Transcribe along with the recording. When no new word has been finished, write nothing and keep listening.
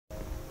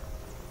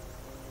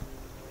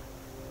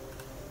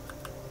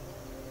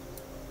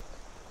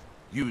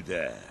You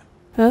there.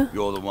 Huh?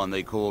 You're the one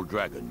they call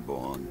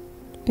Dragonborn.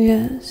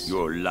 Yes.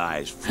 Your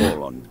lies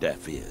fall on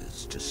deaf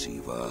ears,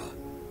 deceiver.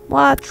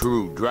 What?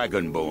 True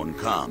Dragonborn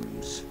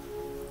comes.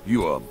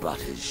 You are but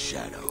his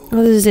shadow.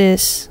 What is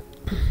this?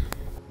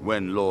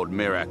 When Lord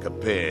Mirak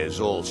appears,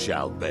 all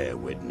shall bear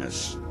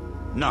witness.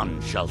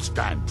 None shall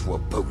stand to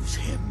oppose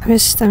him.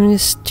 I'm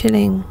just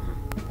chilling.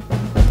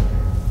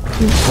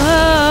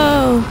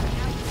 Oh!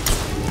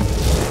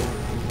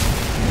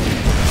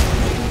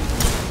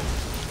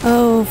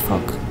 Oh,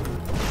 fuck.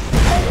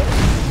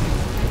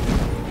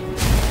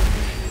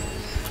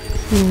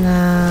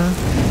 Nah.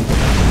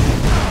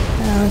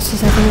 I was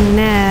just having a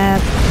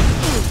nap.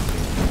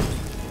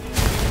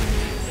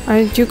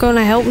 Aren't you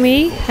gonna help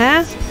me?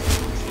 Huh?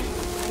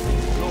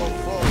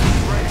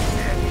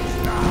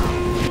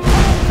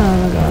 Oh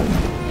my god.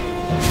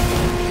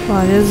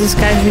 Wow, this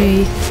guy's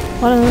really...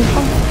 What a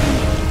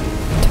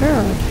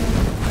turd.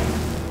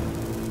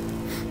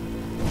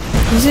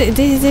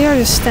 They are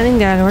just standing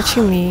there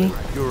watching me.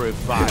 Good.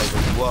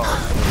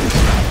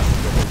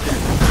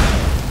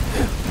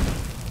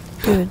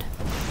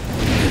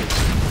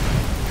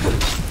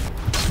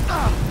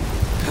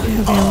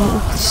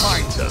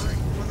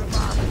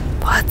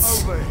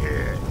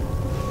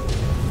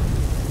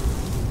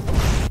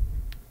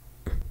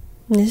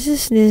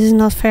 What? This is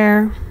not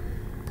fair.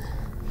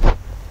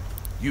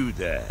 You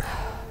there.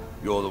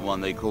 You're the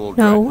one they call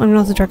No, Dragonborn. I'm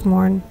not the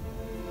Dragonborn.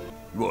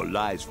 Your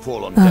lies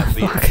fall on deaf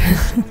ears,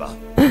 deceiver.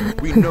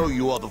 We know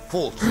you are the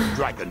false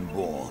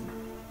Dragonborn.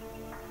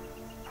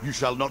 You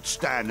shall not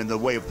stand in the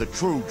way of the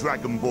true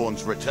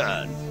Dragonborn's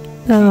return.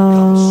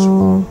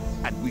 Oh,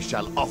 And we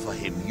shall offer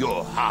him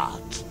your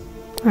heart.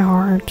 my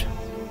heart.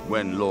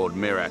 When Lord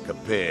Mirak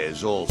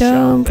appears, all shall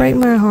Don't break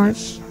bear my heart.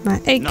 witness.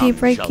 My achy, None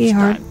breaky shall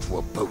heart. stand to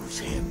oppose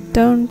him.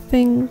 Don't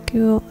think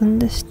you'll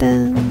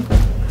understand.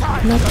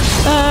 Not,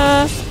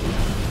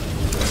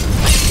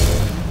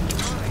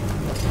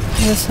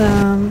 Yes,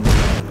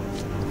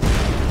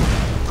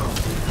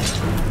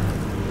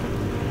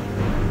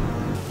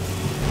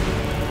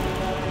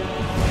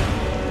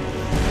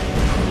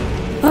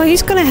 Oh,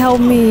 he's gonna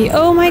help me.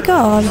 Oh my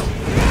god.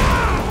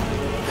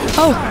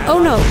 Oh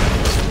no.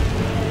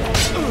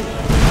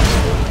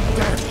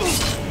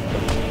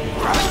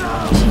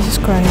 Jesus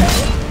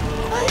Christ.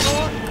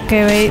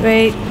 Okay,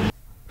 wait.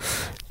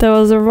 That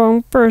was the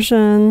wrong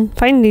person.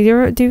 Finally,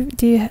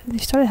 you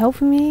started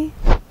helping me?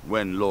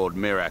 When Lord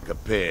Mirak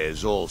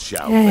appears, all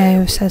shall Yeah,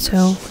 bear you said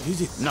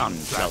witness. so. None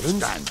shall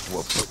stand to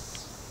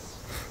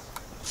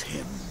oppose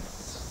him.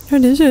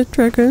 What is it,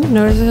 dragon?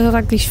 No, this is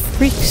like these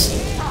freaks.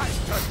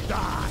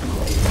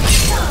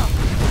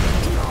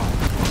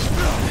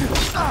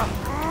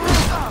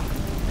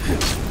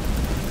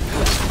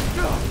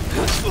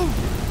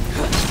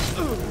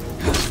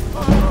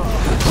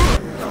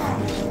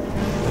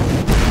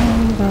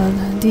 Oh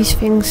god, these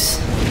things,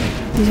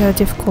 these are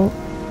difficult.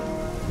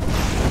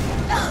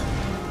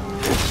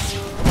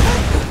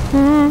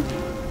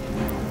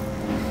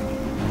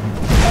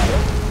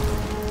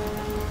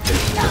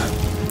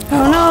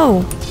 Oh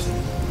no!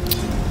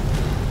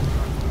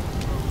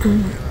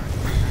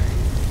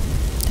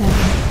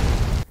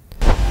 Damn.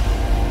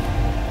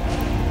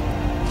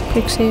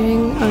 Quick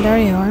saving. Oh, there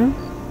you are.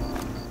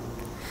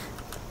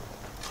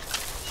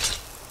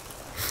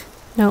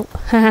 Nope.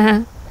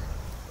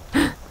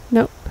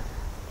 Nope.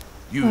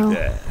 You Oh.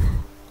 there.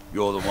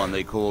 You're the one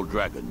they call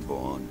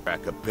Dragonborn.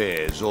 Mirak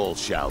appears, all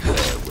shall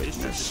bear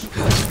witness.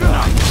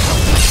 None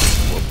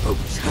shall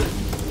oppose him.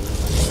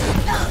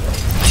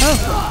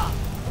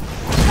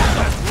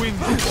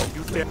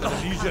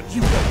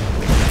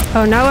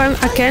 Oh, now I'm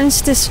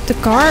against the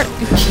guard.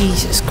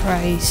 Jesus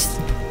Christ.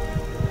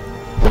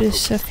 What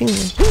is finger?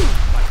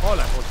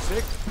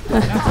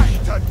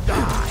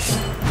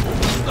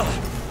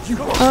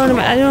 Oh no,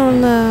 I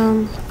don't.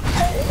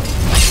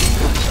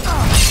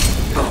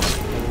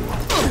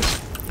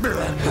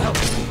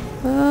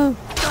 Oh.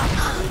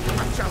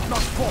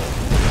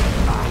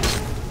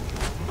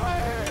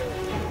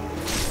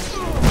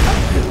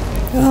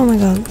 Oh my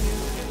god.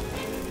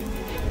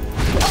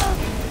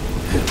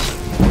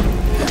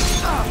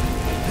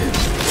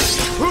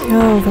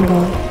 Oh my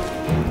god.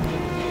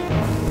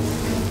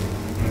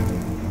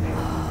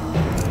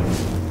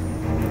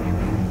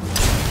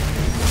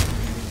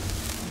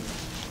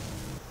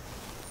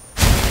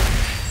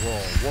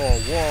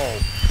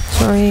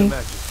 Whoa.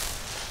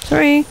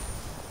 Sorry.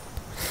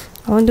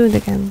 I won't do it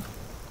again.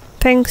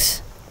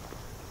 Thanks.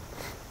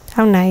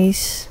 How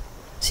nice.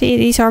 See,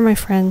 these are my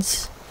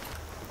friends.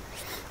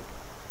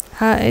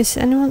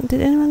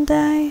 Did anyone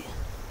die?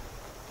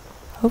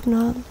 Hope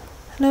not.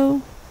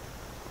 Hello?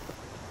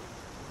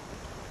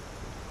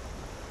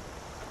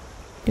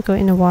 You go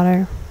in the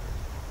water.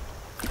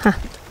 Huh.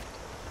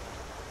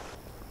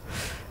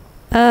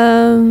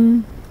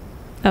 Oh,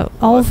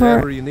 Oliver.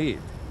 Whatever you need.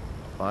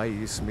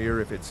 I smear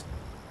if it's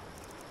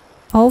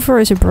Oliver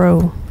is a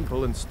bro.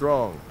 simple and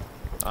strong.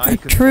 A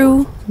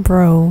true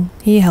bro.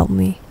 He helped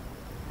me.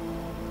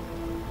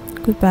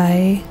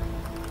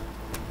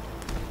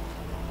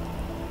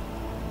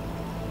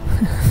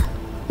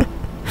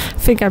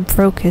 think I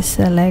broke his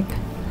leg.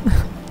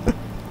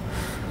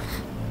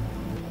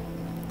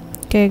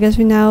 Okay, I guess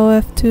we now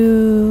have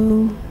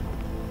to...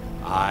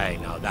 Aye,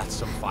 now that's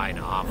some fine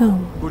armor.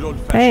 Oh, Good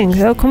old-fashioned thanks. Oh,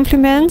 steel.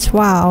 compliments?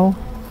 Wow.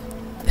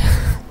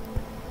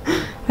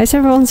 Why is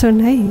everyone so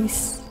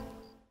nice?